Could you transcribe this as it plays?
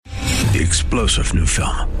The explosive new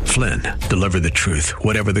film, Flynn, deliver the truth,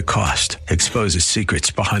 whatever the cost, exposes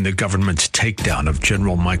secrets behind the government's takedown of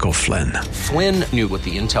General Michael Flynn. Flynn knew what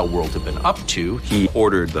the intel world had been up to. He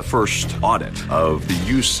ordered the first audit of the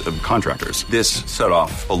use of contractors. This set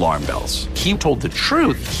off alarm bells. He told the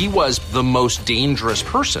truth. He was the most dangerous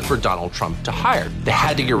person for Donald Trump to hire. They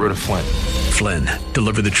had to get rid of Flynn. Flynn,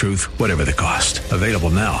 deliver the truth, whatever the cost. Available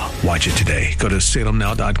now. Watch it today. Go to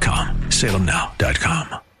salemnow.com.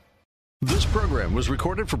 salemnow.com. This program was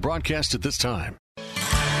recorded for broadcast at this time.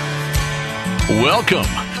 Welcome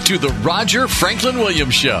to the Roger Franklin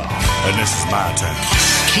Williams Show. And this is my turn.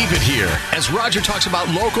 Keep it here as Roger talks about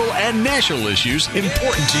local and national issues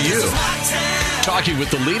important to you. Talking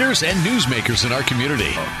with the leaders and newsmakers in our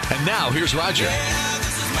community. And now, here's Roger.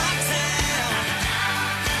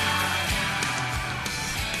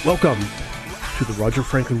 Welcome to the Roger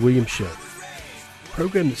Franklin Williams Show, a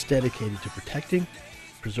program that's dedicated to protecting,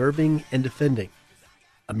 preserving, and defending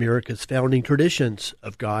America's founding traditions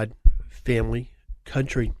of God, family,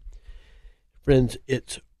 country. Friends,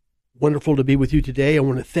 it's wonderful to be with you today. I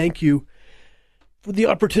want to thank you for the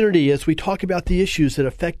opportunity as we talk about the issues that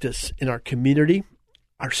affect us in our community,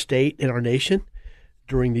 our state, and our nation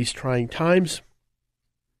during these trying times,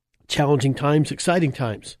 challenging times, exciting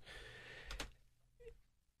times.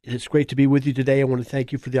 It's great to be with you today. I want to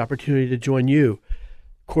thank you for the opportunity to join you.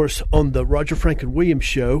 Of course, on the Roger Franklin Williams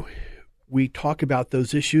Show, we talk about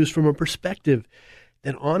those issues from a perspective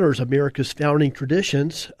that honors America's founding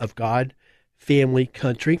traditions of God, family,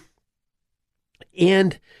 country,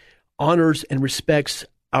 and honors and respects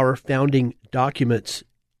our founding documents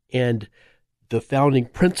and the founding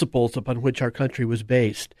principles upon which our country was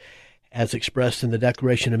based, as expressed in the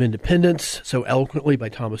Declaration of Independence so eloquently by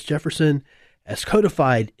Thomas Jefferson, as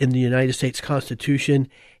codified in the United States Constitution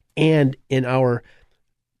and in our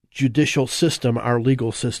judicial system, our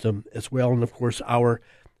legal system as well, and of course our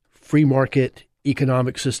free market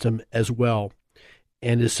economic system as well,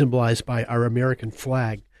 and is symbolized by our American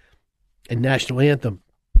flag and national anthem.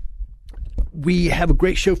 We have a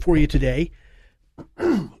great show for you today.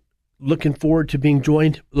 Looking forward to being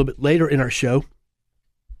joined a little bit later in our show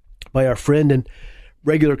by our friend and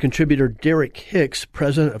regular contributor Derek Hicks,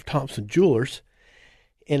 president of Thompson Jewelers.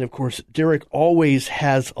 And, of course, Derek always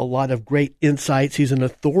has a lot of great insights. He's an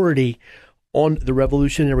authority on the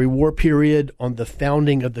Revolutionary War period, on the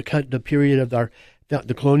founding of the period of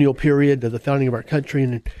the colonial period of the founding of our country.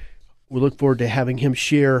 And we look forward to having him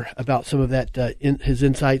share about some of that, his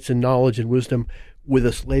insights and knowledge and wisdom with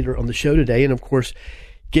us later on the show today. And, of course,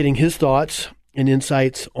 getting his thoughts and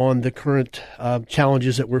insights on the current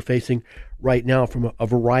challenges that we're facing right now from a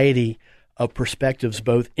variety of perspectives,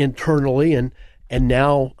 both internally and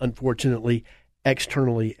now, unfortunately,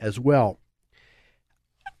 externally as well.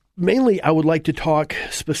 Mainly, I would like to talk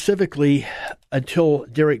specifically, until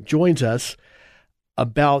Derek joins us,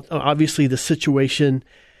 about obviously the situation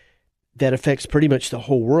that affects pretty much the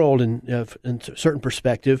whole world in a certain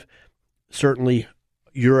perspective, certainly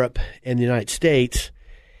Europe and the United States,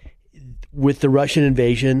 with the Russian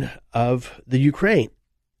invasion of the Ukraine.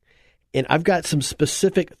 And I've got some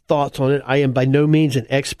specific thoughts on it. I am by no means an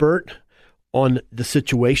expert on the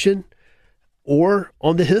situation or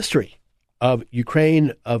on the history of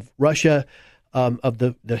Ukraine, of Russia, of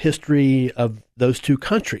the history of those two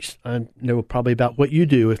countries. I know probably about what you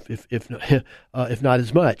do, if not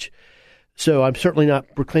as much. So I'm certainly not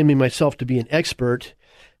proclaiming myself to be an expert.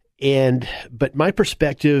 But my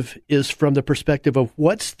perspective is from the perspective of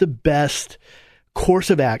what's the best course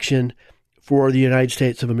of action for the United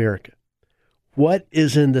States of America. What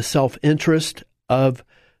is in the self-interest of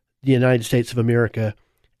the United States of America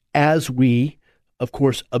as we, of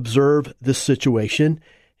course, observe this situation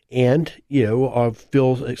and,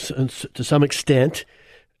 feel to some extent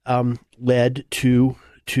led to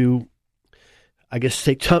I guess,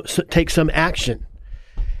 take some action.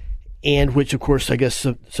 And which, of course, I guess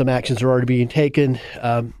some actions are already being taken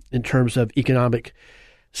in terms of economic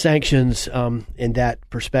sanctions in that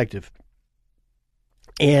perspective.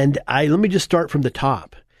 And let me just start from the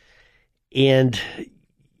top. And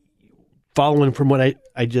following from what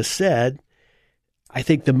I just said, I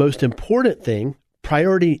think the most important thing,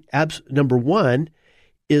 priority number one,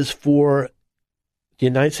 is for the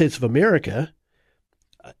United States of America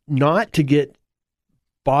not to get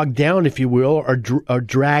bogged down, if you will, or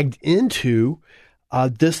dragged into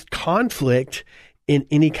this conflict in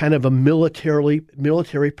any kind of a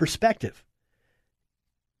military perspective.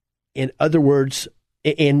 In other words,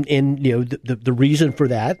 the reason for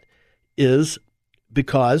that is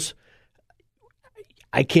because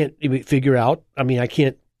I can't even figure out. I mean, I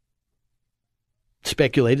can't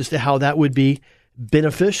speculate as to how that would be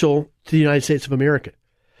beneficial to the United States of America.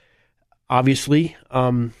 Obviously,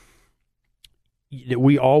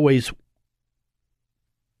 we always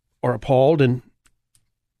are appalled and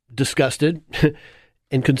disgusted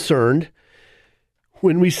and concerned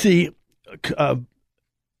when we see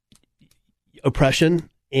oppression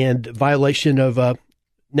and violation of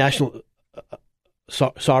national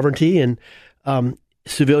sovereignty and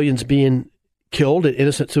civilians being killed and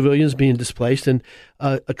innocent civilians being displaced and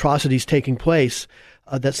atrocities taking place.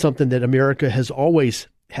 That's something that America has always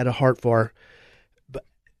had a heart for. But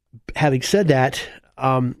having said that,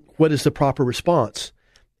 what is the proper response?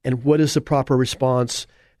 And what is the proper response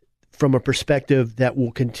from a perspective that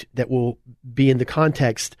will be in the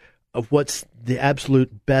context of what's the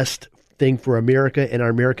absolute best thing for America and our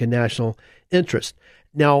American national interest?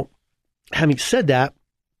 Now, having said that,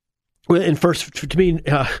 and first, to me,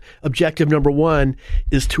 objective number one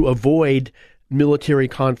is to avoid military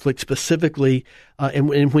conflict, specifically,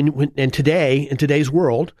 and today, in today's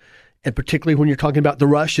world, and particularly when you're talking about the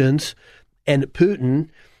Russians and Putin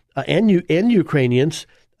and Ukrainians,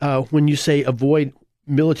 when you say avoid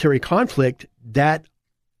military conflict, that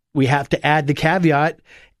we have to add the caveat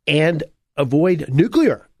and avoid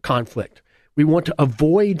nuclear conflict. We want to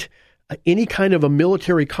avoid any kind of a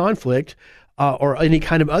military conflict or any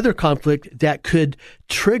kind of other conflict that could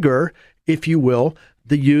trigger, if you will,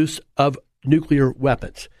 the use of nuclear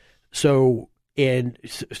weapons. So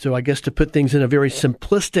I guess to put things in a very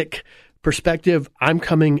simplistic perspective, I'm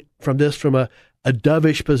coming from this from a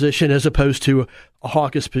dovish position as opposed to a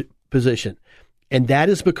hawkish position. And that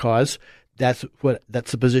is because that's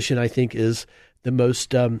the position I think is the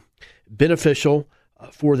most beneficial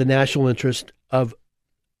for the national interest of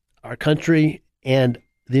our country and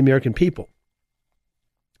the American people.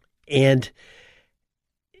 And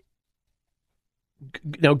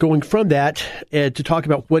now going from that to talk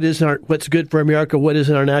about what's good for America, what is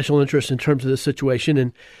in our national interest in terms of this situation.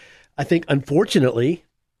 And I think, unfortunately,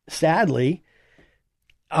 sadly,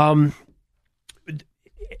 all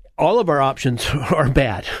of our options are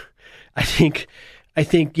bad. I think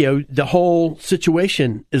the whole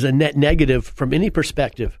situation is a net negative from any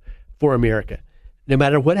perspective for America, no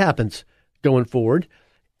matter what happens going forward.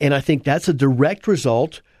 And I think that's a direct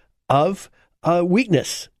result of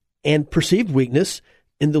weakness and perceived weakness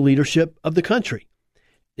in the leadership of the country.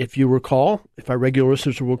 If you recall, if our regular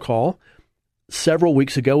listeners will recall, several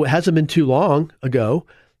weeks ago, it hasn't been too long ago,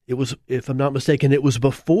 it was, if I'm not mistaken, it was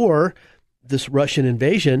before this Russian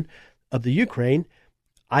invasion of the Ukraine,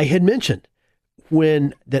 I had mentioned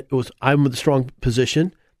I'm of the strong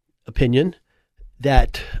opinion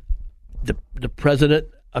that the president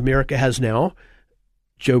America has now,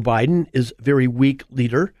 Joe Biden, is a very weak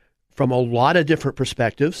leader from a lot of different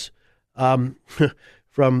perspectives,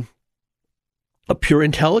 from a pure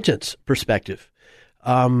intelligence perspective.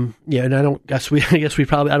 And I guess we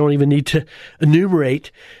probably, I don't even need to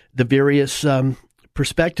enumerate the various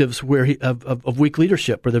perspectives of weak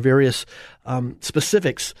leadership or the various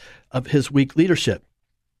specifics of his weak leadership.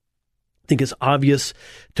 I think it's obvious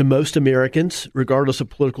to most Americans, regardless of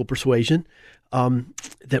political persuasion,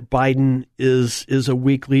 that Biden is a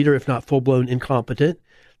weak leader, if not full-blown incompetent.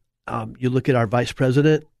 You look at our vice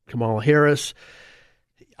president, Kamala Harris.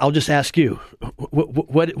 I'll just ask you,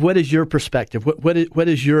 what is your perspective? What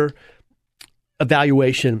is your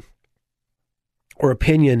evaluation or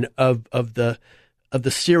opinion of the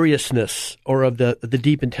seriousness or of the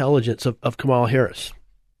deep intelligence of Kamala Harris?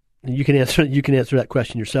 And you can answer that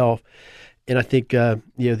question yourself, and I think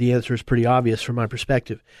the answer is pretty obvious from my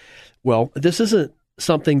perspective. Well, this isn't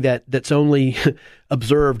something that's only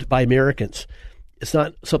observed by Americans. It's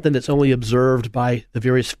not something that's only observed by the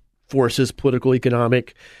various forces, political,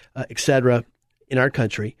 economic, et cetera, in our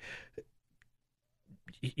country.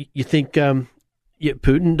 You think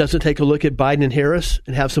Putin doesn't take a look at Biden and Harris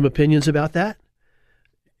and have some opinions about that?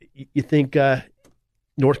 You think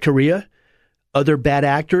North Korea, other bad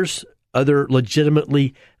actors, other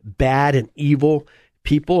legitimately bad and evil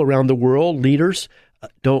people around the world, leaders,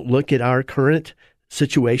 don't look at our current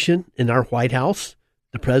situation in our White House,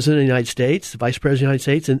 the President of the United States, the Vice President of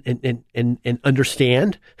the United States, and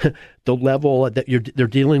understand the level that they're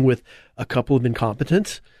dealing with a couple of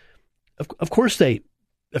incompetents? Of course they're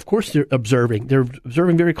observing. They're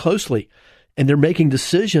observing very closely, and they're making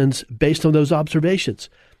decisions based on those observations.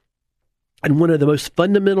 And one of the most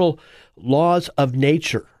fundamental laws of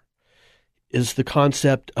nature is the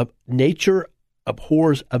concept of nature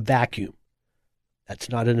abhors a vacuum. That's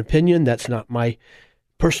not an opinion. That's not my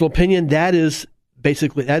personal opinion. That is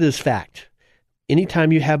fact.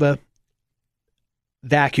 Anytime you have a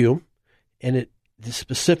vacuum and the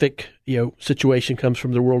specific situation comes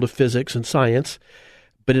from the world of physics and science,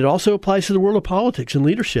 but it also applies to the world of politics and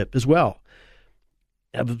leadership as well.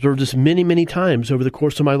 I've observed this many, many times over the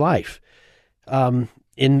course of my life,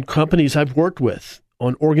 in companies I've worked with,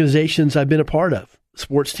 on organizations I've been a part of,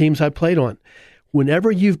 sports teams I've played on.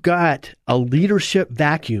 Whenever you've got a leadership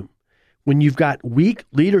vacuum, when you've got weak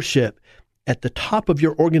leadership at the top of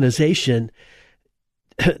your organization,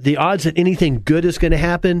 the odds that anything good is going to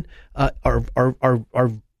happen are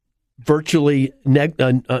virtually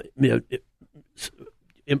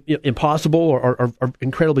impossible or are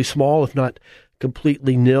incredibly small, if not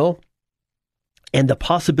completely nil. And the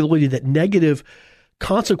possibility that negative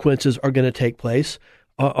consequences are going to take place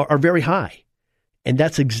are very high. And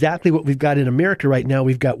that's exactly what we've got in America right now.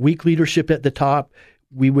 We've got weak leadership at the top.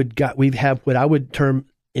 We have what I would term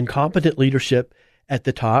incompetent leadership at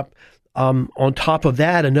the top. On top of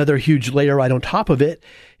that, another huge layer right on top of it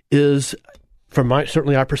is, from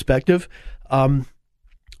certainly our perspective,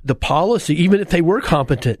 the policy. Even if they were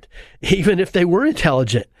competent, even if they were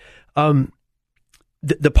intelligent,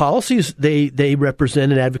 the policies they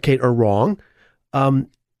represent and advocate are wrong.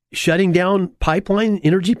 Shutting down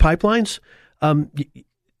energy pipelines,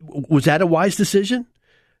 was that a wise decision?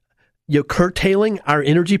 Curtailing our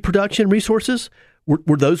energy production resources,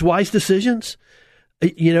 were those wise decisions?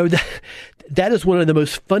 That is one of the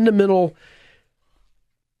most fundamental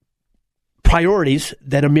priorities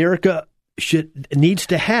that America needs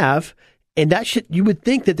to have, and you would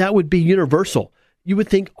think that would be universal. You would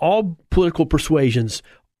think all political persuasions,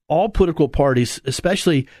 all political parties,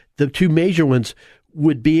 especially the two major ones,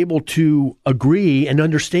 would be able to agree and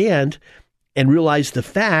understand and realize the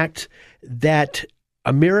fact that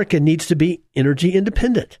America needs to be energy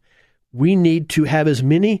independent. We need to have as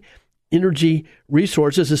many energy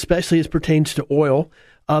resources, especially as pertains to oil,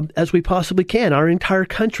 as we possibly can. Our entire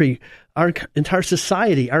country, our entire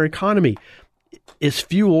society, our economy is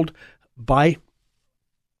fueled by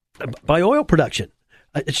oil production.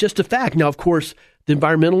 It's just a fact. Now, of course, the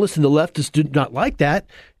environmentalists and the leftists do not like that,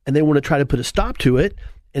 and they want to try to put a stop to it.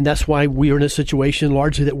 And that's why we are in a situation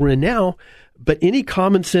largely that we're in now. But any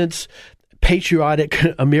common sense, patriotic,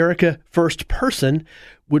 America first person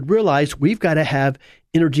would realize we've got to have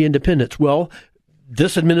energy independence. Well,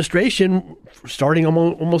 this administration, starting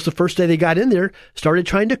almost the first day they got in there, started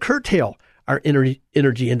trying to curtail our energy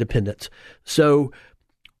independence. So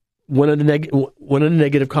one of the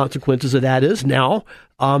negative consequences of that is now,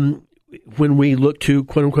 when we look to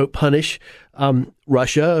quote unquote punish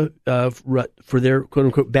Russia for their quote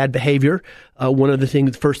unquote bad behavior, one of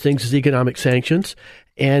the first things is economic sanctions,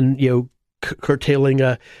 and curtailing.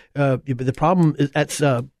 The problem is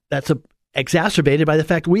that's exacerbated by the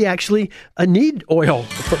fact we actually need oil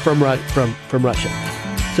from Russia.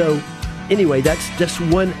 So anyway, that's just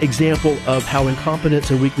one example of how incompetence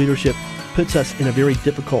and weak leadership puts us in a very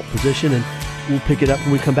difficult position, and we'll pick it up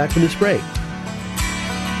when we come back from this break.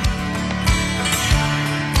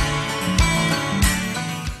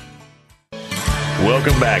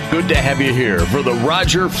 Welcome back. Good to have you here for the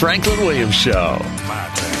Roger Franklin Williams Show.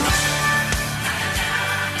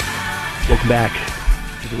 Welcome back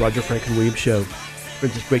to the Roger Franklin Williams Show.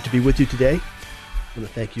 Friends, it's great to be with you today. I want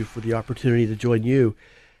to thank you for the opportunity to join you.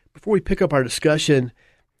 Before we pick up our discussion,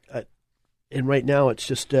 and right now it's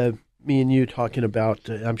just me and you talking about,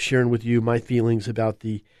 I'm sharing with you my feelings about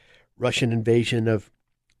the Russian invasion of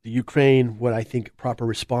the Ukraine, what I think proper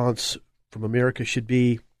response from America should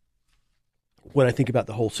be, what I think about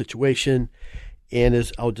the whole situation. And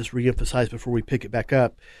as I'll just reemphasize before we pick it back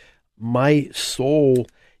up, my sole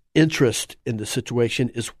interest in the situation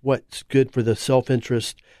is what's good for the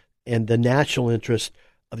self-interest and the national interest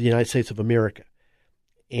of the United States of America.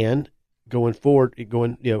 And going forward,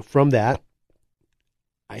 from that,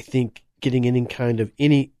 I think getting involved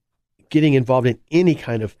in any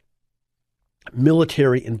kind of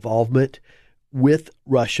military involvement with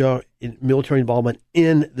Russia, military involvement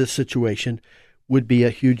in this situation, would be a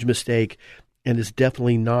huge mistake and is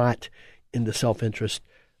definitely not in the self-interest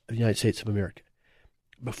of the United States of America.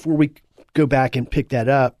 Before we go back and pick that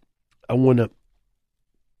up, I want to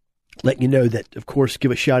let you know that, of course,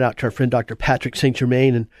 give a shout out to our friend Dr. Patrick St.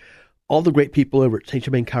 Germain and all the great people over at St.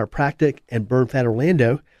 Germain Chiropractic and Burn Fat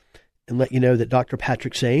Orlando, and let you know that Dr.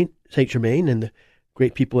 Patrick St. Germain and the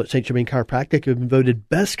great people at St. Germain Chiropractic have been voted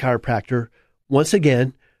best chiropractor once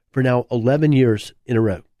again for now 11 years in a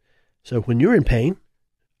row. So when you're in pain,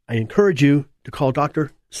 I encourage you to call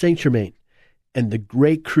Dr. St. Germain and the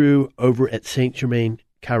great crew over at St. Germain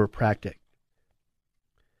Chiropractic.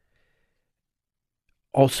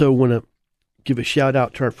 Also want to give a shout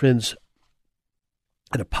out to our friends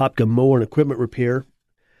at Apopka Mower and Equipment Repair,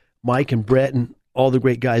 Mike and Brett and all the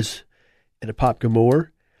great guys at Apopka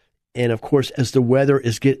Mower. And of course, as the weather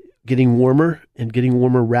is getting warmer and getting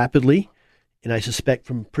warmer rapidly, and I suspect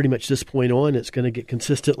from pretty much this point on, it's going to get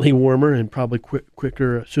consistently warmer and probably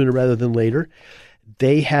quicker sooner rather than later.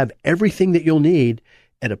 They have everything that you'll need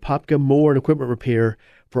at Apopka Mower and Equipment Repair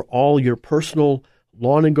for all your personal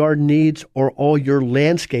lawn and garden needs or all your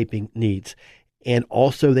landscaping needs. And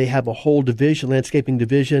also they have a whole division, landscaping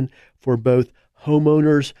division, for both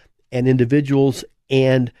homeowners and individuals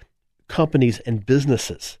and companies and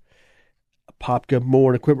businesses. Apopka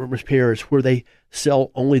Mower and Equipment Repair is where they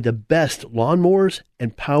sell only the best lawnmowers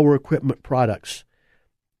and power equipment products.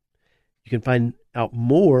 You can find out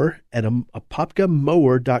more at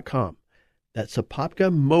apopkamower.com. That's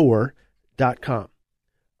apopkamower.com.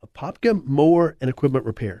 Apopka Mower and Equipment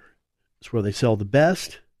Repair is where they sell the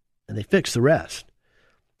best and they fix the rest.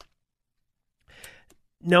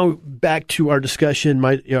 Now back to our discussion,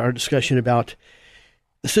 our discussion about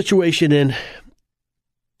the situation in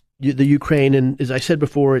the Ukraine, and as I said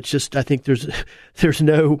before, it's just I think there's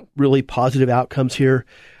no really positive outcomes here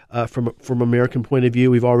from American point of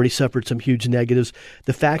view. We've already suffered some huge negatives.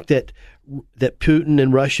 The fact that Putin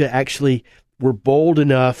and Russia actually were bold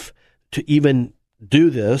enough to even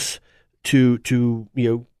do this, to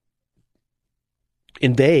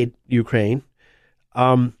invade Ukraine,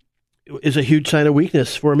 is a huge sign of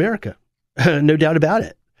weakness for America. No doubt about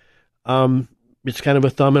it. It's kind of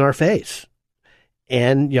a thumb in our face.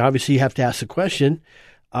 And obviously you have to ask the question.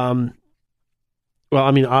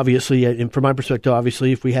 Obviously, and from my perspective,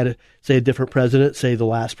 obviously, if we had a different president, say the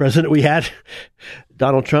last president we had,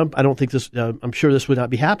 Donald Trump, I don't think this. I'm sure this would not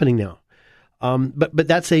be happening now. But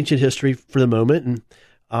that's ancient history for the moment,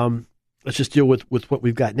 and let's just deal with what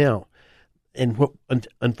we've got now. And what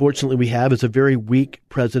unfortunately we have is a very weak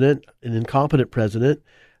president, an incompetent president,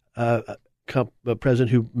 a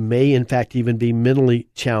president who may in fact even be mentally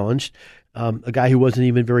challenged. A guy who wasn't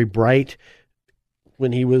even very bright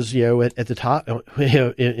when he was, at the top,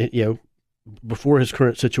 before his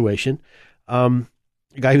current situation. A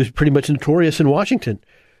guy who's pretty much notorious in Washington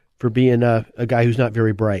for being a guy who's not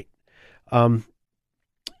very bright. And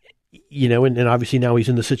obviously now he's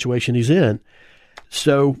in the situation he's in.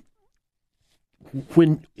 So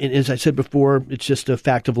and as I said before, it's just a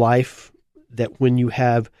fact of life that when you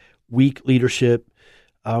have weak leadership,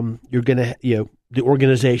 you're going to, the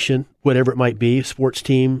organization, whatever it might be, sports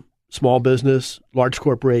team, small business, large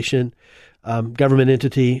corporation, government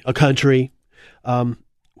entity, a country, when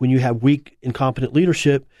you have weak, incompetent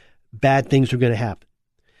leadership, bad things are going to happen.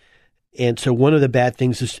 And so one of the bad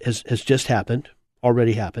things has just happened,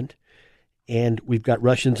 already happened, and we've got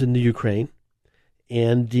Russians in the Ukraine,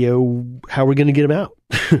 and how are we going to get them out?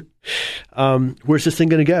 Where's this thing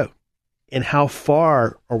going to go? And how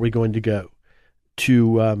far are we going to go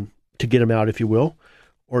to get them out, if you will,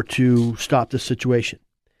 or to stop this situation?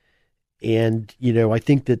 And, I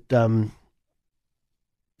think that the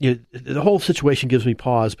whole situation gives me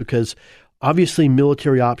pause because obviously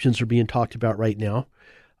military options are being talked about right now.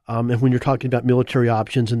 And when you're talking about military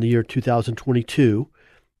options in the year 2022,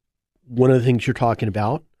 one of the things you're talking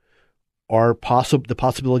about are the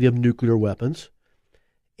possibility of nuclear weapons.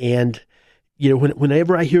 And,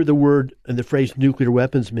 whenever I hear the word and the phrase nuclear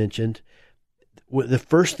weapons mentioned, the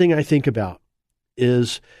first thing I think about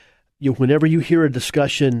is, whenever you hear a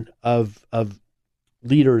discussion of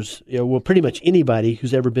leaders, pretty much anybody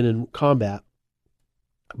who's ever been in combat,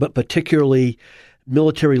 but particularly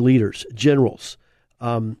military leaders, generals,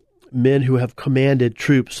 men who have commanded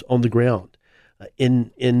troops on the ground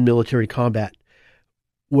in military combat,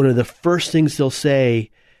 one of the first things they'll say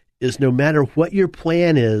is no matter what your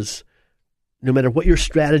plan is, no matter what your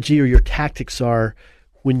strategy or your tactics are,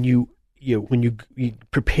 when you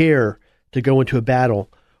prepare to go into a battle,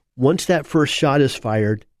 once that first shot is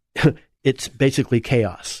fired, it's basically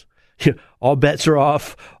chaos. All bets are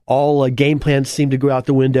off. All game plans seem to go out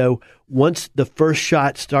the window. Once the first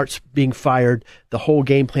shot starts being fired, the whole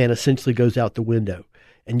game plan essentially goes out the window,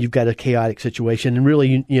 and you've got a chaotic situation, and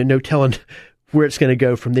really, no telling where it's going to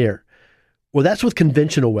go from there. Well, that's with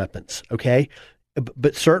conventional weapons, okay?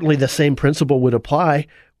 But certainly the same principle would apply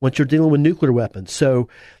once you're dealing with nuclear weapons. So,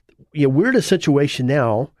 we're in a situation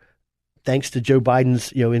now, thanks to Joe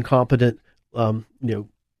Biden's, incompetent,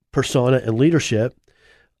 persona and leadership,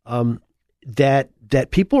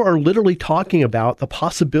 that people are literally talking about the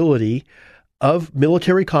possibility of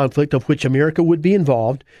military conflict of which America would be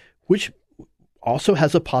involved, which also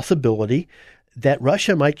has a possibility that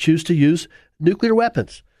Russia might choose to use nuclear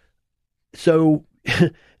weapons. So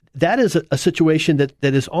that is a situation that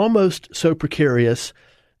is almost so precarious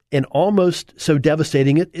and almost so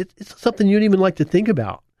devastating. It's something you don't even like to think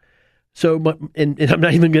about. So, and I'm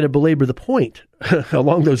not even going to belabor the point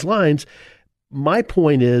along those lines. My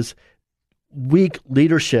point is weak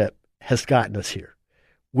leadership has gotten us here.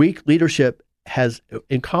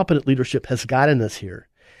 Incompetent leadership has gotten us here.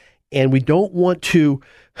 And we don't want to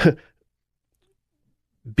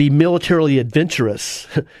be militarily adventurous.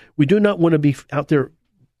 We do not want to be out there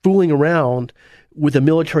fooling around with a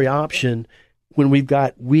military option when we've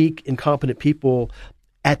got weak, incompetent people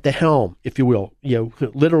at the helm, if you will,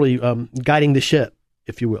 literally guiding the ship,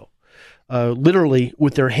 if you will, literally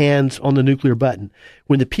with their hands on the nuclear button.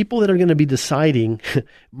 When the people that are going to be deciding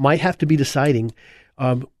might have to be deciding,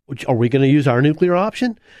 are we going to use our nuclear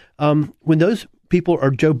option? When those people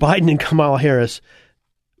are Joe Biden and Kamala Harris,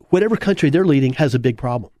 whatever country they're leading has a big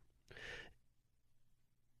problem.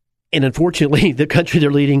 And unfortunately, the country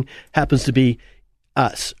they're leading happens to be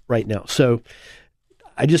us right now. So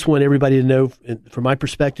I just want everybody to know, from my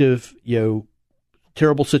perspective,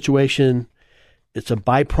 terrible situation. It's a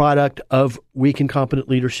byproduct of weak, incompetent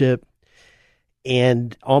leadership.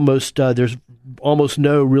 And there's almost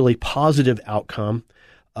no really positive outcome.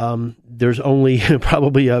 There's only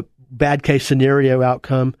probably a bad case scenario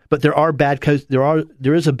outcome, but there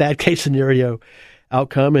is a bad case scenario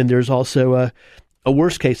outcome, and there's also a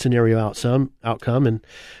worst case scenario outcome. And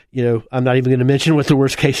I'm not even going to mention what the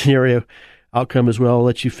worst case scenario outcome as well. I'll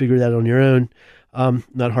let you figure that on your own.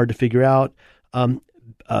 Not hard to figure out.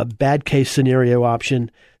 A bad case scenario option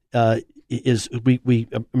is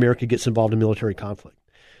America gets involved in military conflict.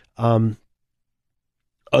 Other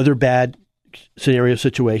bad scenario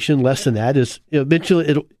situation, less than that, is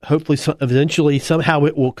eventually somehow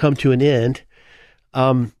it will come to an end,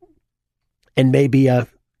 and maybe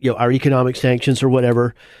our economic sanctions or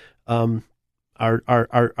whatever, our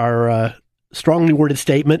strongly worded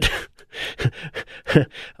statement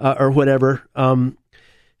or whatever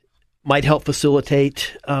might help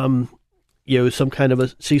facilitate some kind of a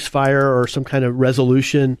ceasefire or some kind of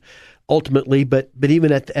resolution ultimately. But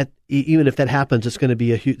even even if that happens, it's going to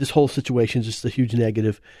be this whole situation is just a huge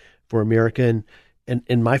negative for America.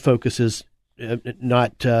 And my focus is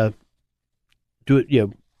not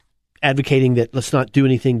advocating that let's not do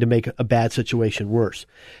anything to make a bad situation worse.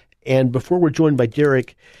 And before we're joined by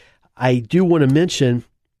Derek, I do want to mention,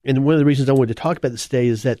 and one of the reasons I wanted to talk about this today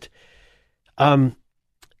is that,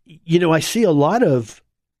 I see a lot of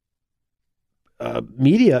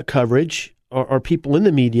media coverage or people in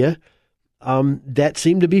the media that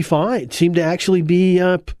seem to be fine, seem to actually be,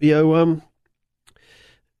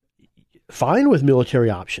 fine with military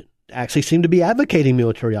option, actually seem to be advocating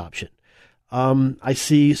military option. I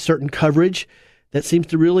see certain coverage that seems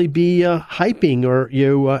to really be hyping or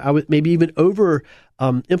I would maybe even over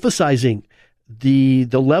emphasizing the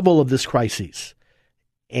level of this crisis,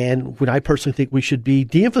 and when I personally think we should be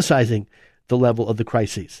de-emphasizing the level of the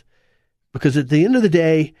crises, because at the end of the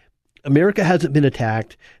day, America hasn't been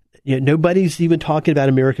attacked. Nobody's even talking about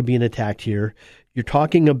America being attacked here. You're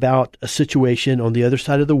talking about a situation on the other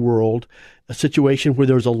side of the world, a situation where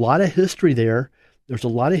there's a lot of history there. There's a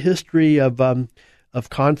lot of history of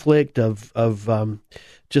conflict, of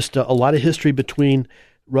just a lot of history between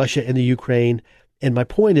Russia and the Ukraine. And my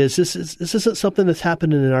point is, this isn't something that's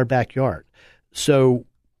happening in our backyard. So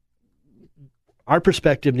our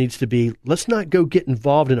perspective needs to be, let's not go get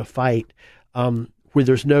involved in a fight where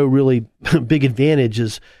there's no really big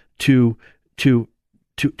advantages to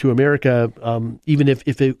America, even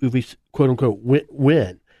if we quote unquote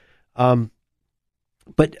win.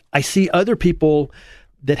 But I see other people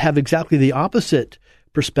that have exactly the opposite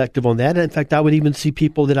perspective on that. And in fact, I would even see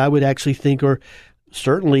people that I would actually think are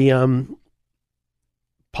certainly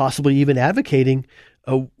possibly even advocating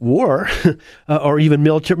a war or even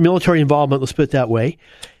military involvement, let's put it that way.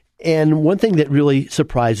 And one thing that really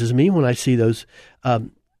surprises me when I see those, a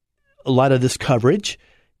lot of this coverage,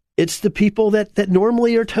 it's the people that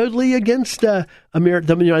normally are totally against the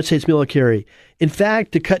United States military. In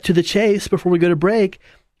fact, to cut to the chase before we go to break,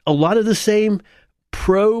 a lot of the same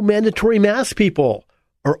pro-mandatory mask people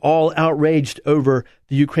are all outraged over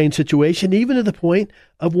the Ukraine situation, even to the point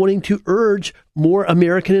of wanting to urge more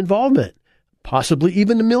American involvement, possibly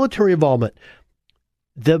even the military involvement.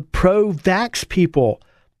 The pro-vax people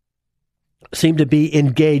seem to be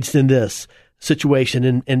engaged in this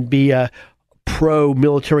situation and be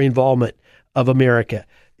pro-military involvement of America.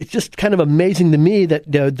 It's just kind of amazing to me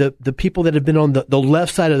that the people that have been on the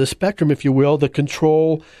left side of the spectrum, if you will, the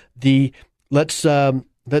control, the let's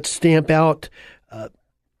stamp out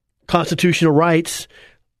constitutional rights,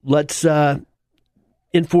 let's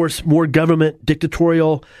enforce more government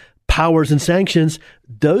dictatorial powers and sanctions,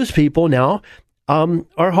 those people now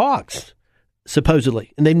are hawks.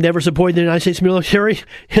 supposedly. And they've never supported the United States military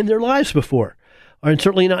in their lives before, and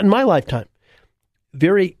certainly not in my lifetime.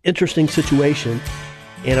 Very interesting situation,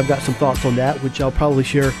 and I've got some thoughts on that, which I'll probably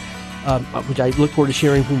share, which I look forward to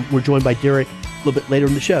sharing when we're joined by Derek a little bit later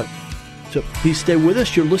in the show. So please stay with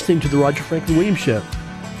us. You're listening to The Roger Franklin Williams Show.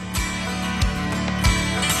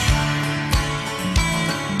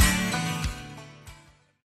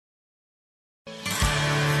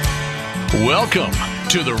 Welcome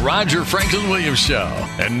to the Roger Franklin Williams Show.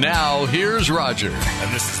 And now, here's Roger.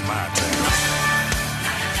 And this is my turn.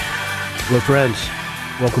 Hello, friends.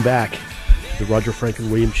 Welcome back to the Roger Franklin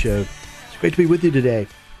Williams Show. It's great to be with you today.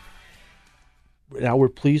 Now, we're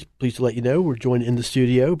pleased to let you know we're joined in the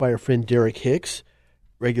studio by our friend Derek Hicks,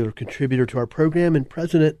 regular contributor to our program and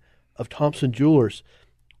president of Thompson Jewelers.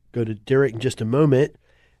 Go to Derek in just a moment.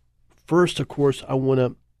 First, of course, I want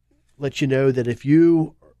to let you know that if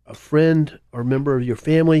you, a friend or member of your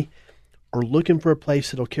family, are looking for a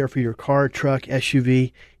place that'll care for your car, truck,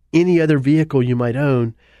 SUV, any other vehicle you might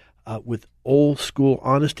own, with old school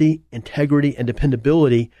honesty, integrity, and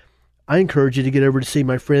dependability, I encourage you to get over to see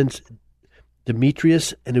my friends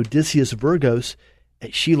Demetrius and Odysseus Virgos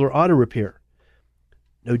at Sheeler Auto Repair.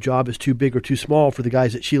 No job is too big or too small for the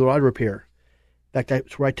guys at Sheeler Auto Repair. In fact,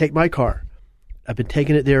 that's where I take my car. I've been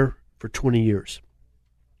taking it there for 20 years.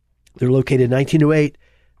 They're located 1908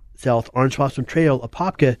 South Orange Blossom Trail,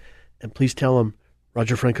 Apopka, and please tell them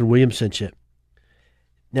Roger Franklin Williams sent you.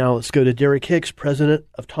 Now let's go to Derek Hicks, president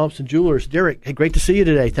of Thompson Jewelers. Derek, hey, great to see you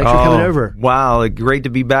today. Thanks for coming over. Wow, great to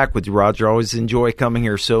be back with you, Roger. I always enjoy coming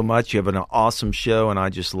here so much. You have an awesome show, and I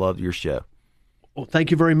just love your show. Well,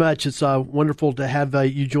 thank you very much. It's wonderful to have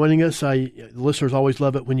you joining us. The listeners always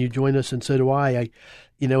love it when you join us, and so do I.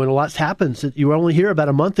 And a lot's happened. You were only here about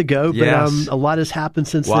a month ago, but yes. A lot has happened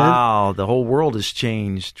since then. Wow, the whole world has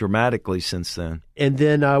changed dramatically since then. And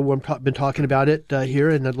then we've been talking about it here,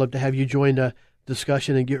 and I'd love to have you join the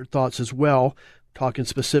discussion and get your thoughts as well. Talking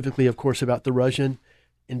specifically, of course, about the Russian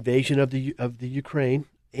invasion of the Ukraine,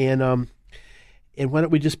 and why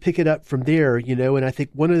don't we just pick it up from there? And I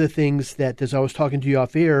think one of the things that, as I was talking to you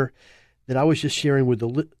off air, that I was just sharing with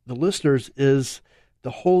the listeners is the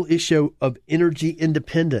whole issue of energy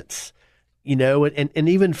independence. And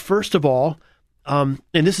even first of all, and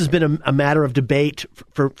this has been a matter of debate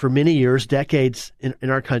for many years, decades in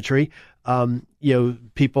our country.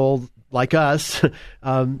 People like us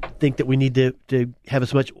think that we need to have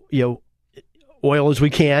as much oil as we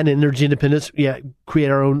can, energy independence, create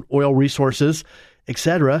our own oil resources,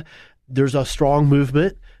 etc. There's a strong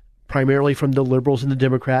movement, primarily from the liberals and the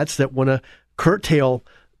Democrats, that want to curtail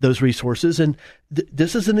those resources. And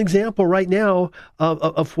this is an example right now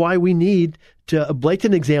of why we need a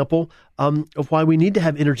blatant example of why we need to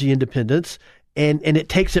have energy independence. And it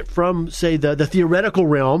takes it from, say, the theoretical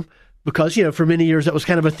realm, because, for many years that was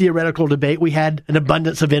kind of a theoretical debate. We had an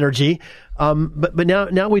abundance of energy, but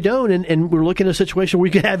now we don't, and we're looking at a situation where we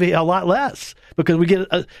could have a lot less, because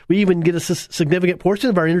we even get a significant portion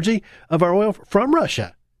of our energy, of our oil, from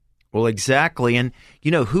Russia. Well, exactly. And,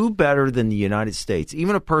 who better than the United States?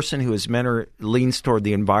 Even a person who leans toward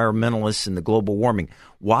the environmentalists and the global warming.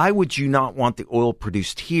 Why would you not want the oil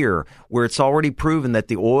produced here, where it's already proven that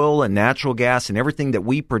the oil and natural gas and everything that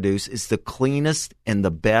we produce is the cleanest and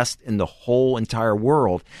the best in the whole entire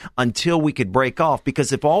world, until we could break off?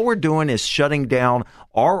 Because if all we're doing is shutting down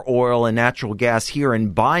our oil and natural gas here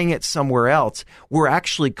and buying it somewhere else, we're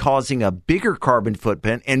actually causing a bigger carbon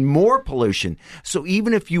footprint and more pollution. So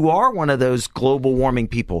even if you are one of those global warming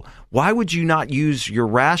people, why would you not use your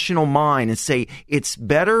rational mind and say it's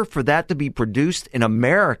better for that to be produced in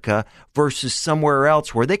America versus somewhere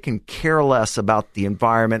else where they can care less about the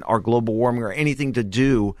environment or global warming or anything to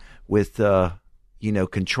do with,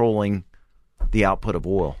 controlling the output of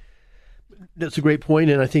oil? That's a great point,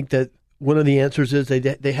 and I think that one of the answers is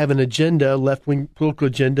they have an agenda, left-wing political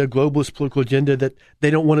agenda, globalist political agenda, that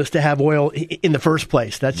they don't want us to have oil in the first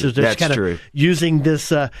place. That's just kind of using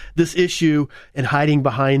this issue and hiding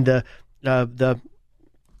behind the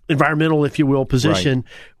environmental, if you will, position, right,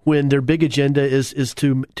 when their big agenda is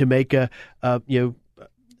to make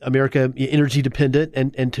America energy dependent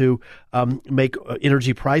and to make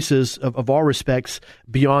energy prices of all respects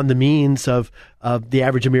beyond the means of the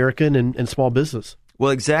average American and small business. Well,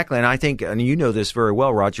 exactly. And I think, and you know this very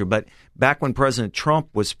well, Roger, but back when President Trump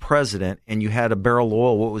was president and you had a barrel of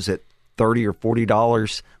oil, what was it, $30 or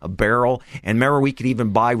 $40 a barrel? And remember, we could even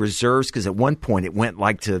buy reserves, because at one point it went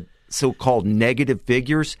like to so-called negative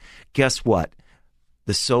figures. Guess what?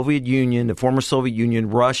 the Soviet Union, the former Soviet Union,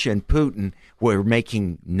 Russia, and Putin were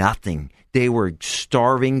making nothing. They were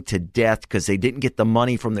starving to death because they didn't get the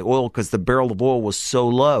money from the oil because the barrel of oil was so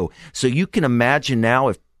low. So you can imagine now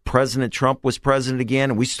if President Trump was president again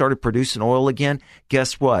and we started producing oil again,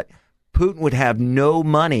 guess what? Putin would have no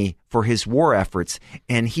money for his war efforts,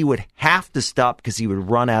 and he would have to stop because he would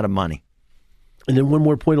run out of money. And then one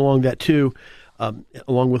more point along that, too,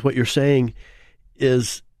 along with what you're saying,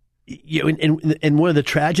 is, and one of the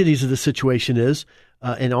tragedies of the situation is,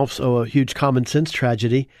 and also a huge common sense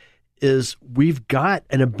tragedy, is we've got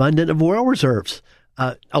an abundance of oil reserves.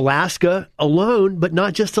 Alaska alone, but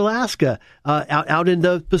not just Alaska, out in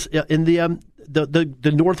the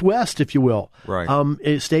Northwest, if you will.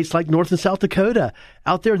 Right. States like North and South Dakota,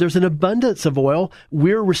 out there's an abundance of oil.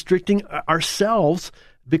 We're restricting ourselves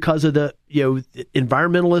because of the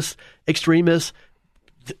environmentalists, extremists,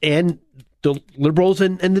 and the liberals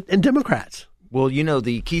and Democrats. Well,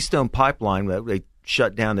 the Keystone Pipeline that they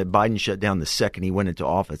shut down, that Biden shut down the second he went into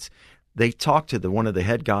office. They talked to one of the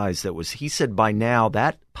head guys he said by now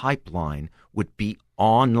that pipeline would be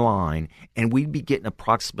online and we'd be getting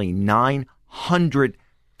approximately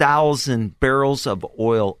 900,000 barrels of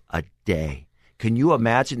oil a day. Can you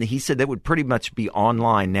imagine? He said that would pretty much be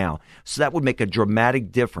online now. So that would make a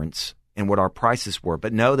dramatic difference in what our prices were.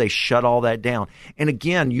 But no, they shut all that down. And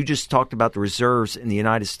again, you just talked about the reserves in the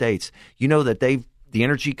United States. You know that the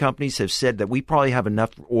energy companies have said that we probably have enough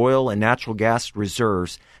oil and natural gas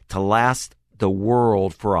reserves to last the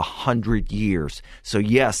world for 100 years. So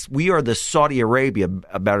yes, we are the Saudi Arabia,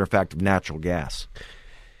 a matter of fact, of natural gas.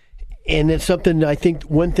 And it's something, I think,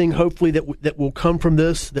 one thing hopefully that will come from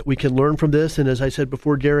this, that we can learn from this. And as I said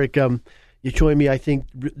before, Derek, you join me. I think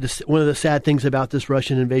one of the sad things about this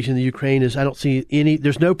Russian invasion of the Ukraine is I don't see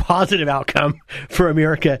there's no positive outcome for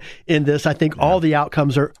America in this. I think all the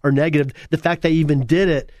outcomes are negative. The fact they even did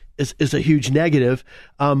it is a huge negative.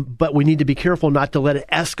 But we need to be careful not to let it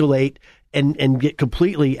escalate and get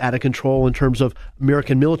completely out of control in terms of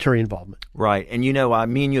American military involvement. Right. And,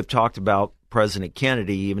 me and you have talked about President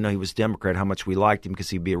Kennedy, even though he was Democrat, how much we liked him because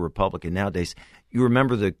he'd be a Republican nowadays. You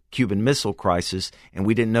remember the Cuban Missile Crisis, and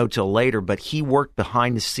we didn't know till later, but he worked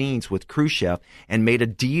behind the scenes with Khrushchev and made a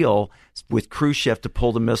deal with Khrushchev to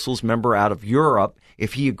pull the missiles, out of Europe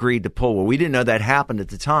if he agreed to pull. Well, we didn't know that happened at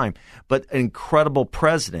the time, but an incredible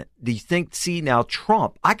president. Do you think, now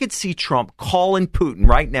Trump, I could see Trump calling Putin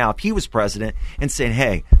right now if he was president and saying,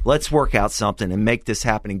 hey, let's work out something and make this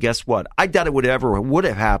happen. And guess what? I doubt it would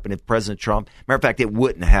have happened if President Trump, matter of fact, it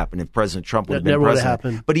wouldn't have happened if President Trump would have been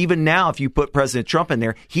president. But even now, if you put President Trump in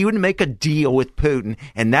there, he would make a deal with Putin,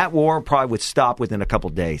 and that war probably would stop within a couple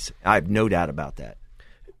of days. I have no doubt about that.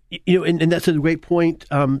 And that's a great point,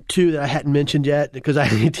 too, that I hadn't mentioned yet, because I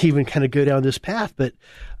need to even kind of go down this path. But,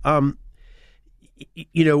 and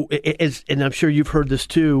I'm sure you've heard this,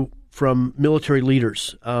 too, from military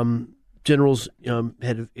leaders. Generals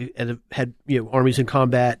had armies in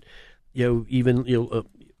combat, even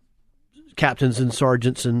captains and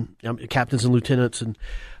sergeants and captains and lieutenants. And,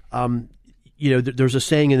 there's a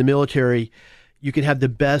saying in the military, you can have the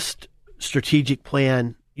best strategic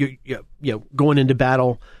plan going into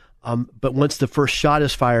battle, but once the first shot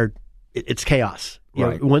is fired, it's chaos.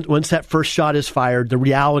 Right. Once that first shot is fired, the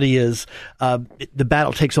reality is the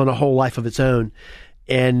battle takes on a whole life of its own.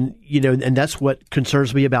 And and that's what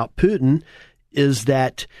concerns me about Putin is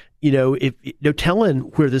that if no telling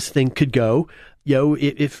where this thing could go.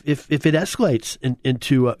 If it escalates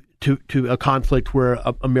into to a conflict where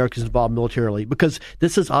America's involved militarily, because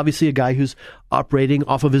this is obviously a guy who's operating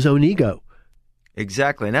off of his own ego.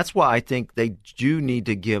 Exactly. And that's why I think they do need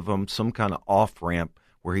to give him some kind of off-ramp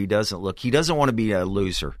where he doesn't want to be a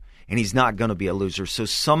loser, and he's not going to be a loser. So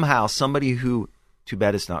somehow somebody who, too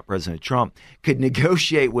bad it's not President Trump, could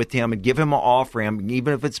negotiate with him and give him an off-ramp,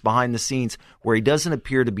 even if it's behind the scenes, where he doesn't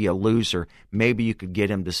appear to be a loser. Maybe you could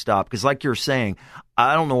get him to stop. Because like you're saying,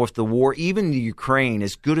 I don't know if the war, even the Ukraine,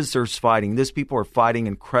 as good as they're fighting, those people are fighting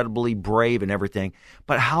incredibly brave and everything.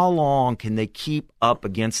 But how long can they keep up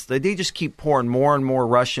against? They just keep pouring more and more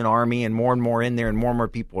Russian army and more in there, and more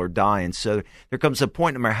people are dying. So there comes a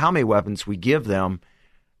point, no matter how many weapons we give them,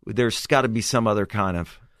 there's got to be some other kind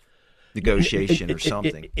of negotiation or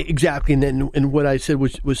something. Exactly. And what I said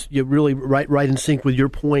was really right in sync with your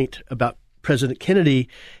point about President Kennedy,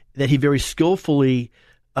 that he very skillfully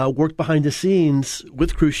worked behind the scenes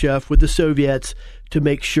with Khrushchev, with the Soviets, to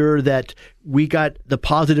make sure that we got the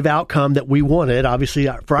positive outcome that we wanted, obviously,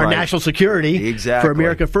 for our national security, exactly, for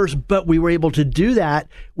America first. But we were able to do that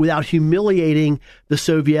without humiliating the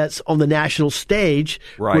Soviets on the national stage,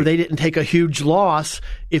 where they didn't take a huge loss,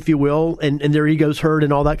 if you will, and their egos hurt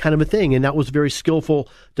and all that kind of a thing. And that was very skillful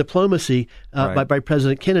diplomacy by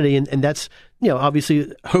President Kennedy. And that's,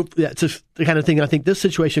 obviously, hope that's the kind of thing I think this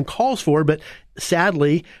situation calls for. But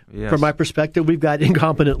sadly, from my perspective, we've got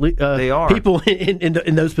incompetent people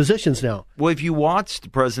in those positions now. Well, if you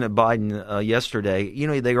watched President Biden yesterday,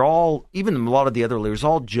 they're all, even a lot of the other leaders,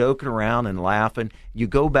 all joking around and laughing. You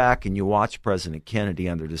go back and you watch President Kennedy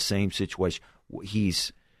under the same situation.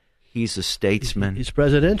 He's a statesman. He's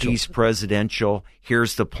presidential. He's presidential.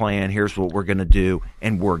 Here's the plan. Here's what we're going to do,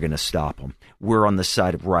 and we're going to stop them. We're on the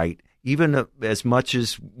side of right. Even as much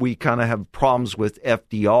as we kind of have problems with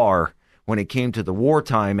FDR when it came to the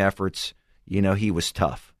wartime efforts, he was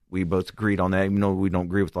tough. We both agreed on that, even though we don't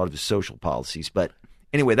agree with a lot of his social policies. But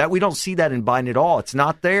anyway, we don't see that in Biden at all. It's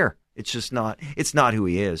not there. It's just not. It's not who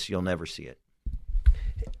he is. You'll never see it.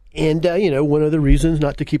 And one of the reasons,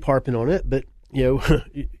 not to keep harping on it, but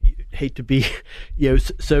hate to be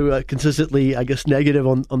so consistently, I guess, negative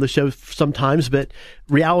on the show sometimes, but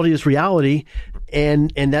reality is reality,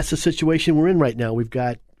 and that's the situation we're in right now. We've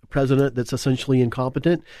got a president that's essentially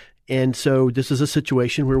incompetent, and so this is a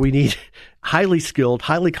situation where we need highly skilled,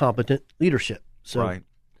 highly competent leadership. So, right.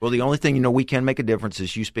 Well, the only thing we can make a difference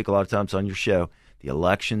is, you speak a lot of times on your show, the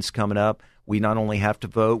election's coming up. We not only have to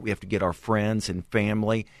vote, we have to get our friends and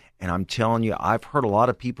family. And I'm telling you, I've heard a lot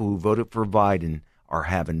of people who voted for Biden are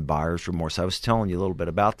having buyer's remorse. I was telling you a little bit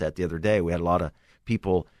about that the other day. We had a lot of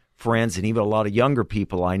people, friends, and even a lot of younger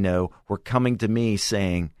people I know were coming to me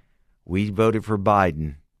saying, we voted for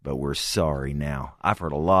Biden, but we're sorry now. I've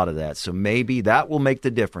heard a lot of that. So maybe that will make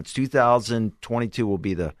the difference. 2022 will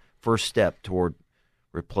be the first step toward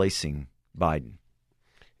replacing Biden.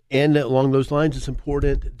 And along those lines, it's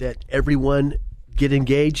important that everyone get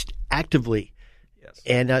engaged actively. Yes.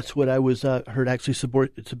 And that's what I was heard actually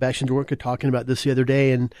Sebastian Gorka talking about this the other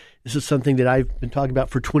day. And this is something that I've been talking about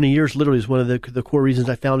for 20 years, literally is one of the core reasons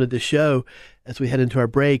I founded this show as we head into our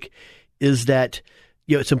break, is that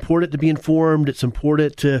it's important to be informed. It's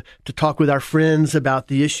important to talk with our friends about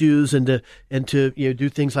the issues and to do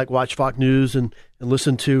things like watch Fox News and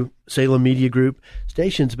listen to Salem Media Group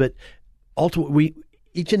stations. But ultimately,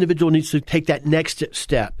 each individual needs to take that next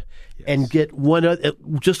step and get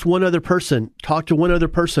just one other person, talk to one other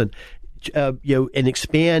person, and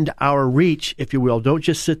expand our reach, if you will. Don't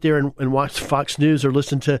just sit there and watch Fox News or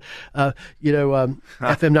listen to, FM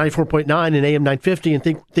 94.9 and AM 950 and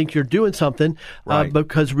think you're doing something,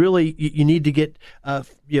 because really you need to get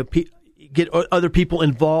other people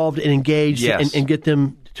involved and engaged, and get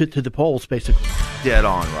them to the polls, basically. Dead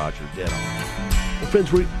on, Roger. Dead on. Well,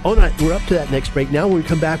 friends, we're up to that next break now. When we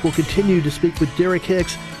come back, we'll continue to speak with Derek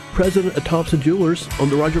Hicks, president of Thompson Jewelers, on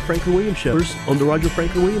the Roger Franklin Williams Show.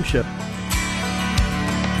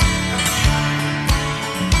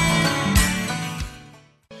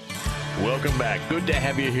 Welcome back. Good to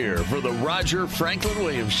have you here for the Roger Franklin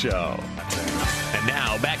Williams Show. And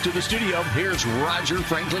now back to the studio. Here's Roger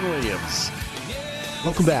Franklin Williams.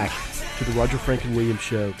 Welcome back to the Roger Franklin Williams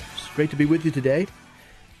Show. It's great to be with you today,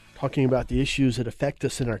 talking about the issues that affect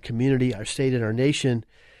us in our community, our state, and our nation.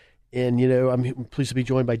 And, I'm pleased to be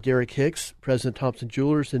joined by Derek Hicks, president of Thompson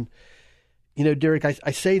Jewelers. And, Derek,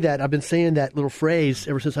 I say that, I've been saying that little phrase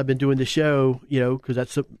ever since I've been doing the show, because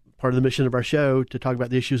that's part of the mission of our show, to talk about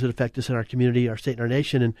the issues that affect us in our community, our state, and our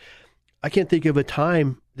nation. And I can't think of a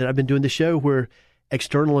time that I've been doing the show where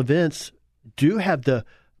external events do have the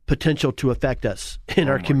potential to affect us in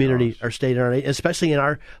our community, our state, and our nation, especially in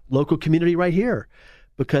our local community right here.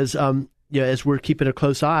 Because, as we're keeping a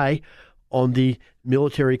close eye on the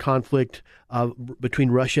military conflict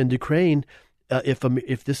between Russia and Ukraine,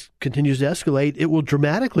 if this continues to escalate, it will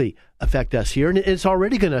dramatically affect us here, and it's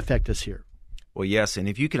already going to affect us here. Well, yes, and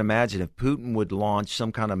if you can imagine, if Putin would launch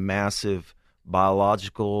some kind of massive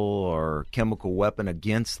biological or chemical weapon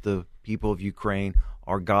against the people of Ukraine,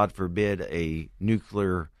 or God forbid, a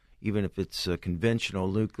nuclear, even if it's a conventional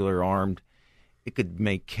nuclear armed, it could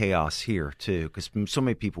make chaos here too, because so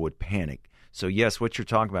many people would panic. So yes, what you're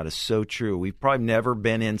talking about is so true. We've probably never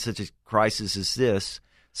been in such a crisis as this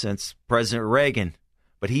since President Reagan,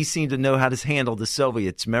 but he seemed to know how to handle the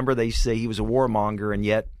Soviets. Remember, they say he was a warmonger, and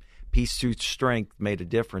yet peace through strength made a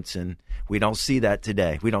difference, and we don't see that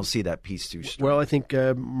today. We don't see that peace through strength. Well, I think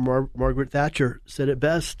Margaret Thatcher said it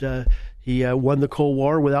best. He won the Cold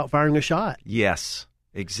War without firing a shot. Yes,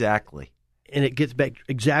 exactly. and it gets back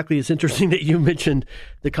exactly. It's interesting that you mentioned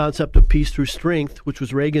the concept of peace through strength, which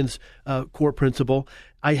was Reagan's core principle.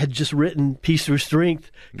 I had just written peace through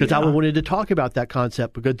strength because I wanted to talk about that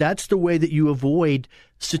concept, because that's the way that you avoid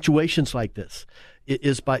situations like this. It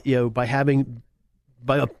is by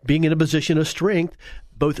being in a position of strength,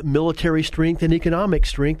 both military strength and economic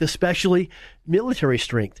strength, especially military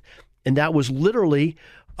strength. And that was literally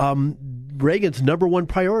Reagan's number one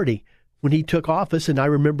priority when he took office. And I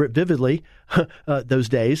remember it vividly, those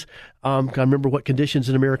days. I remember what conditions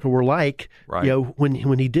in America were like,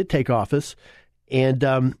 when he did take office. And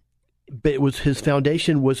but it was his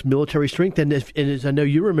foundation was military strength. And as I know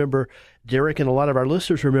you remember, Derek, and a lot of our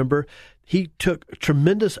listeners remember, he took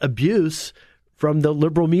tremendous abuse from the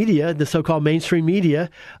liberal media, the so-called mainstream media,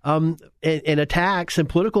 and attacks and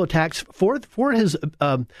political attacks for his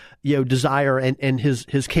desire and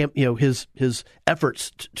his camp, his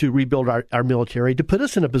efforts to rebuild our military, to put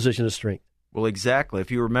us in a position of strength. Well, exactly.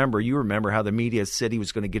 If you remember how the media said he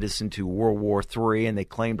was going to get us into World War III, and they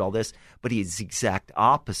claimed all this, but he's the exact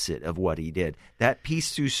opposite of what he did. That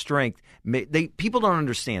peace through strength, people don't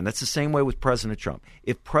understand. That's the same way with President Trump.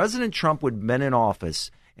 If President Trump would have been in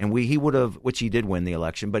office, and he would have, which he did win the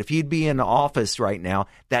election, but if he'd be in office right now,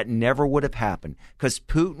 that never would have happened, because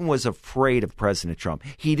Putin was afraid of President Trump.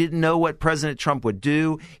 He didn't know what President Trump would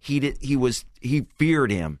do. He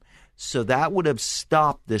feared him. So that would have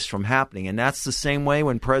stopped this from happening. And that's the same way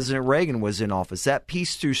when President Reagan was in office. That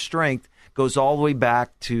peace through strength goes all the way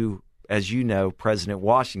back to, as you know, President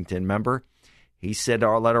Washington. Remember? He said,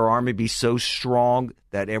 let our army be so strong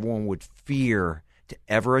that everyone would fear to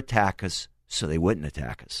ever attack us, so they wouldn't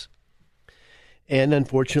attack us. And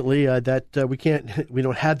unfortunately, we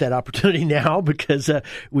don't have that opportunity now, because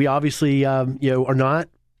we obviously are not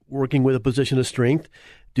working with a position of strength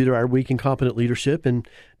due to our weak and incompetent leadership, and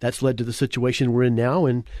that's led to the situation we're in now.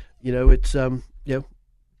 And it's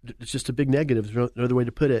it's just a big negative. There's no other way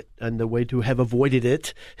to put it. And the way to have avoided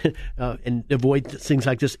it and avoid things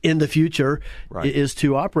like this in the future is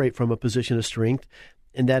to operate from a position of strength,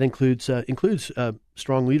 and that includes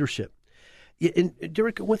strong leadership. And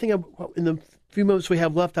Derek, one thing in the few moments we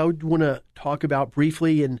have left, I would want to talk about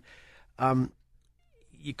briefly, and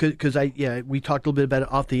because we talked a little bit about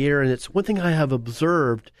it off the air, and it's one thing I have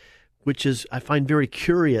observed, which is I find very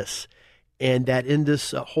curious, and that in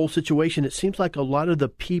this whole situation, it seems like a lot of the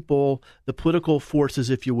people, the political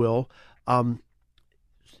forces, if you will, and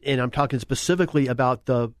I'm talking specifically about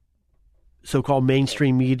the so-called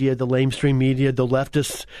mainstream media, the lamestream media, the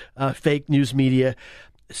leftist fake news media,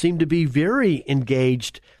 seem to be very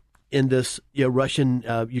engaged in this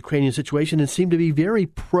Russian-Ukrainian situation, and seem to be very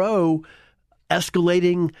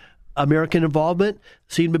pro-escalating American involvement,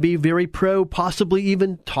 seem to be very pro, possibly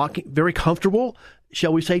even very comfortable,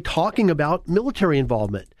 shall we say, talking about military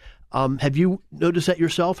involvement. Have you noticed that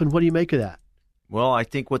yourself, and what do you make of that? Well, I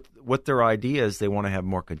think what their idea is, they want to have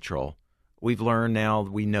more control. We've learned now,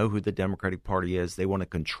 we know who the Democratic Party is. They want to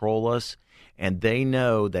control us, and they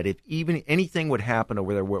know that if even anything would happen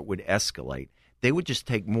over there where it would escalate, they would just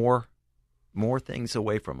take more things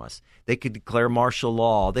away from us. They could declare martial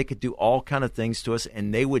law. They could do all kind of things to us,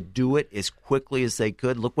 and they would do it as quickly as they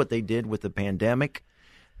could. Look what they did with the pandemic.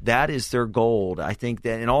 That is their goal. I think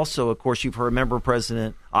that, and also, of course, remember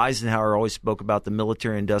President Eisenhower always spoke about the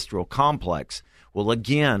military-industrial complex. Well,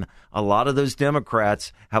 again, a lot of those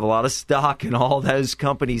Democrats have a lot of stock in all those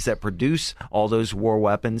companies that produce all those war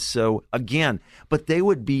weapons. So, again, but they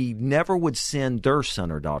never would send their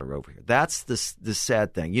son or daughter over here. That's the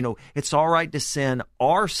sad thing. It's all right to send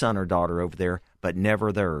our son or daughter over there, but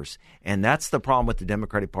never theirs. And that's the problem with the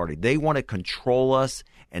Democratic Party. They want to control us,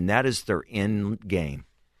 and that is their end game.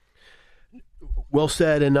 Well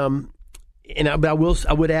said. And I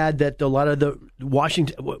would add that a lot of the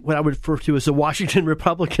what I would refer to as the Washington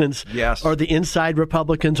Republicans, or the inside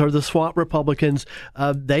Republicans, or the swamp Republicans,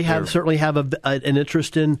 they certainly have an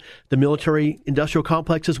interest in the military-industrial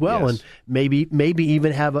complex as well, and maybe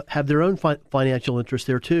even have their own financial interest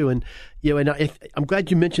there too. And I'm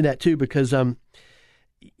glad you mentioned that too, because the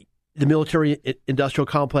military-industrial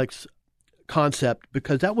complex concept,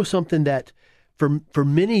 because that was something that for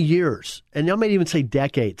many years, and I might even say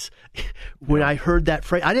decades, when I heard that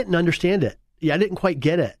phrase, I didn't understand it. I didn't quite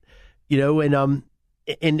get it,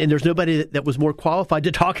 and there's nobody that was more qualified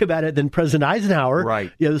to talk about it than President Eisenhower,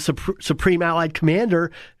 right? The supreme Allied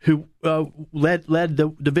commander who led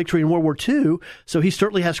the victory in World War II. So he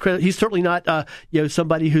certainly has credit. He's certainly not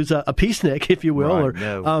somebody who's a peacenik, if you will,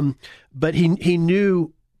 but he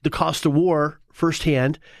knew the cost of war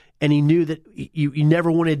firsthand. And he knew that you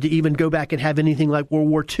never wanted to even go back and have anything like World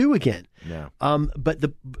War II again. No.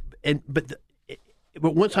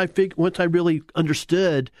 but once I really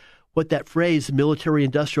understood what that phrase military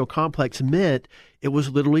industrial complex meant, it was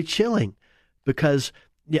literally chilling, because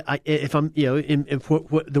the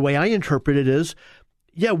way I interpret it is,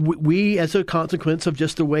 we as a consequence of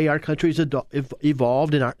just the way our country's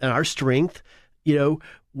evolved and our strength,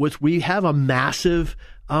 we have a massive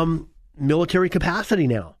military capacity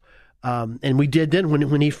now. And we did then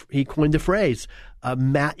when he coined the phrase,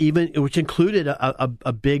 which included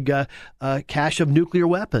a big cache of nuclear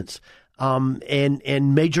weapons,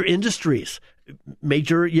 and major industries,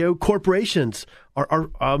 major corporations are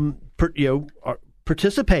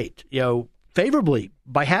participate favorably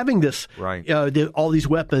by having this, right. All these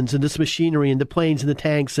weapons and this machinery and the planes and the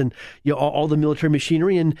tanks and all the military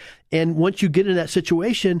machinery, and once you get in that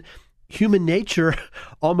situation, human nature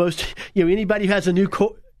almost anybody who has a new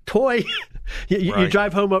toy, you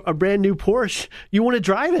drive home a brand new Porsche, you want to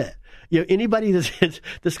drive it. Anybody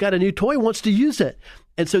that's got a new toy wants to use it.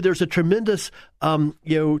 And so there's a tremendous,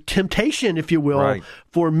 temptation, if you will,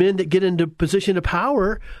 for men that get into position of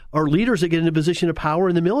power, or leaders that get into position of power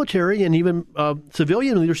in the military and even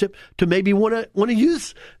civilian leadership, to maybe want to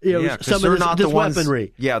use some of this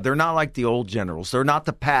weaponry. Yeah, they're not like the old generals. They're not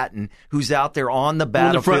the Patton who's out there on the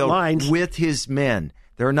battlefield with his men.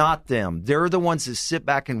 They're not them. They're the ones that sit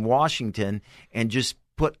back in Washington and just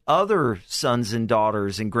put other sons and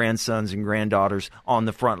daughters and grandsons and granddaughters on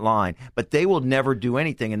the front line. But they will never do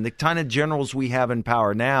anything. And the kind of generals we have in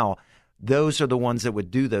power now, those are the ones that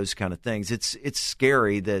would do those kind of things. It's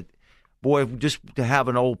scary that, boy, just to have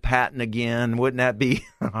an old Patton again, wouldn't that be?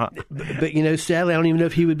 but sadly, I don't even know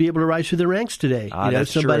if he would be able to rise through the ranks today.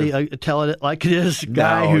 That's somebody true. Telling it like it is,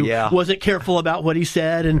 guy who wasn't careful about what he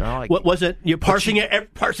said and wasn't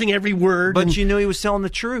parsing every word. But he was telling the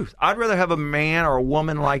truth. I'd rather have a man or a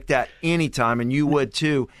woman like that anytime, and you would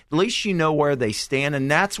too. At least you know where they stand,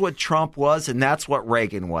 and that's what Trump was, and that's what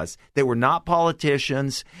Reagan was. They were not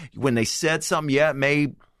politicians. When they said something, it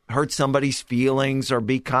may hurt somebody's feelings or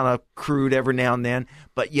be kind of crude every now and then,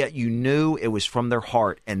 but yet you knew it was from their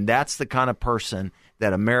heart, and that's the kind of person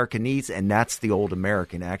that America needs, and that's the old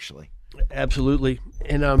American, actually. Absolutely.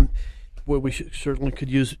 And we certainly could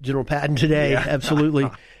use General Patton today. Yeah.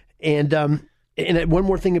 Absolutely. And one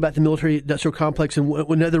more thing about the military industrial complex, and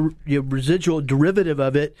another residual derivative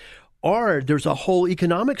of it, there's a whole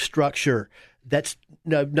economic structure that's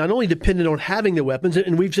not only dependent on having the weapons,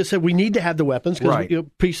 and we've just said we need to have the weapons because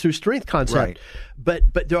peace through strength concept, but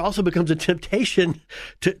there also becomes a temptation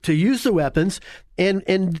to use the weapons, and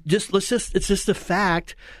it's just a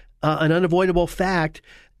fact, an unavoidable fact,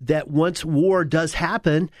 that once war does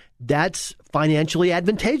happen, that's financially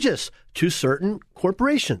advantageous to certain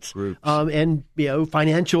corporations, and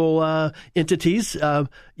financial entities,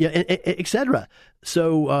 et cetera.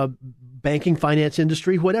 So banking, finance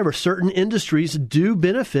industry, whatever, certain industries do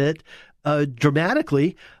benefit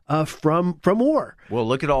dramatically from war. Well,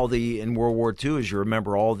 look at in World War II, as you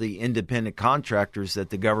remember, all the independent contractors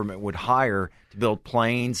that the government would hire to build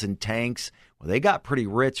planes and tanks. Well, they got pretty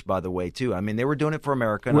rich, by the way, too. I mean, they were doing it for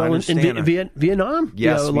America. And well, in Vietnam,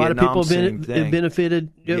 yes, a lot of people have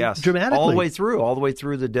benefited dramatically. All the way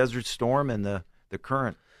through the Desert Storm and the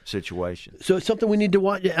current situation. So it's something we need to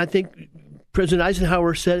watch. I think President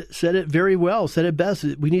Eisenhower said it very well, said it best.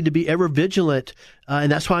 We need to be ever vigilant,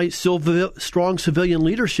 and that's why strong civilian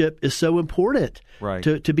leadership is so important. Right.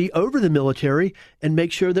 To be over the military and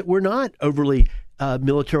make sure that we're not overly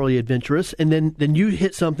militarily adventurous. And then you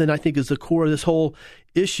hit something I think is the core of this whole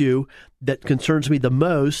issue that concerns me the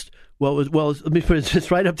most. Well, let me put it,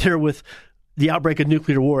 it's right up there with the outbreak of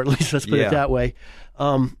nuclear war. At least let's put it that way.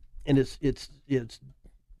 And it's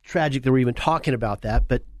tragic that we're even talking about that,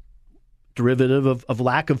 but derivative of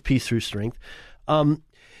lack of peace through strength,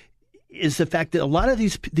 is the fact that a lot of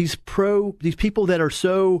these people that are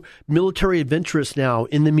so military adventurous now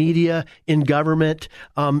in the media, in government,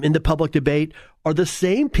 in the public debate, are the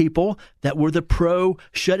same people that were the pro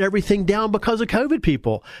shut everything down because of COVID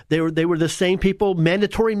people. They were the same people,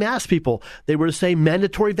 mandatory mask people. They were the same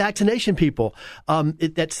mandatory vaccination people.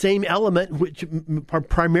 That same element, which are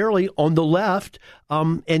primarily on the left,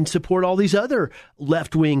 and support all these other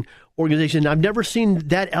left-wing organizations. I've never seen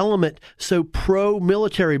that element so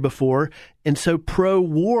pro-military before and so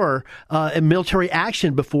pro-war and military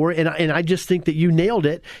action before. And I just think that you nailed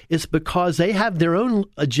it. It's because they have their own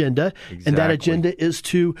agenda, and that agenda is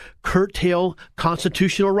to curtail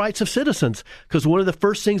constitutional rights of citizens. Because one of the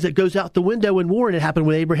first things that goes out the window in war, and it happened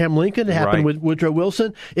with Abraham Lincoln, it happened with Woodrow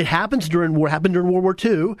Wilson, it happens during war, happened during World War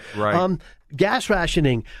II. Right. gas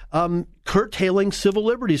rationing, curtailing civil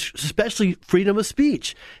liberties, especially freedom of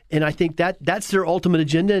speech. And I think that's their ultimate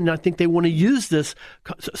agenda. And I think they want to use this,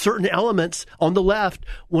 certain elements on the left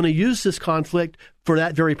want to use this conflict for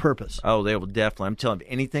that very purpose. Oh, they will definitely. I'm telling you,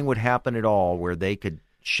 if anything would happen at all where they could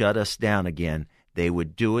shut us down again, they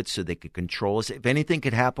would do it so they could control us. If anything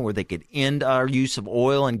could happen where they could end our use of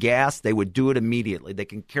oil and gas, they would do it immediately. They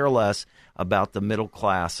can care less about the middle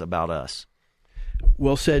class, about us.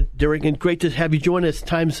 Well said, Derek, and great to have you join us.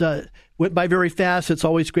 Time's went by very fast. It's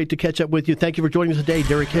always great to catch up with you. Thank you for joining us today,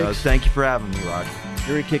 Derek Hicks. Thank you for having me, Roger.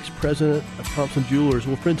 Derek Hicks, president of Thompson Jewelers.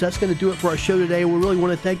 Well, friends, that's going to do it for our show today. We really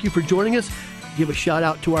want to thank you for joining us. Give a shout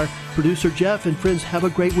out to our producer, Jeff, and friends, have a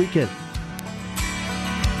great weekend.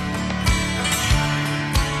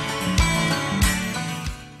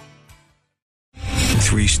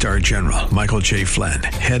 Three-star General Michael J. Flynn,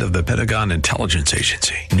 head of the Pentagon Intelligence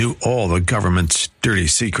Agency, knew all the government's dirty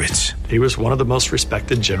secrets. He was one of the most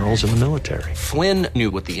respected generals in the military. Flynn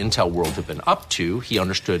knew what the intel world had been up to. He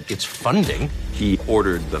understood its funding. He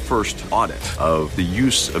ordered the first audit of the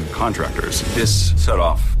use of contractors. This set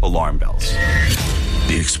off alarm bells.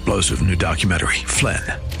 The explosive new documentary, Flynn,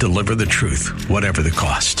 Deliver the Truth, Whatever the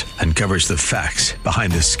Cost, uncovers the facts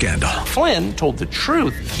behind this scandal. Flynn told the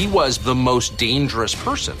truth. He was the most dangerous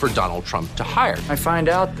person for Donald Trump to hire. I find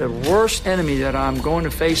out the worst enemy that I'm going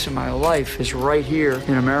to face in my life is right here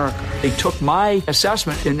in America. They took my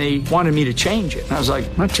assessment and they wanted me to change it. And I was like,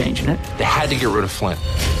 I'm not changing it. They had to get rid of Flynn.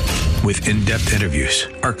 With in-depth interviews,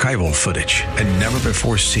 archival footage, and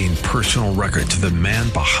never-before-seen personal records of the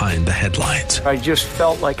man behind the headlines. I just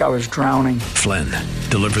felt like I was drowning. Flynn,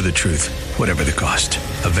 Deliver the Truth, Whatever the Cost.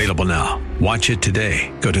 Available now. Watch it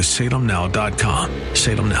today. Go to salemnow.com.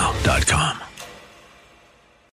 salemnow.com.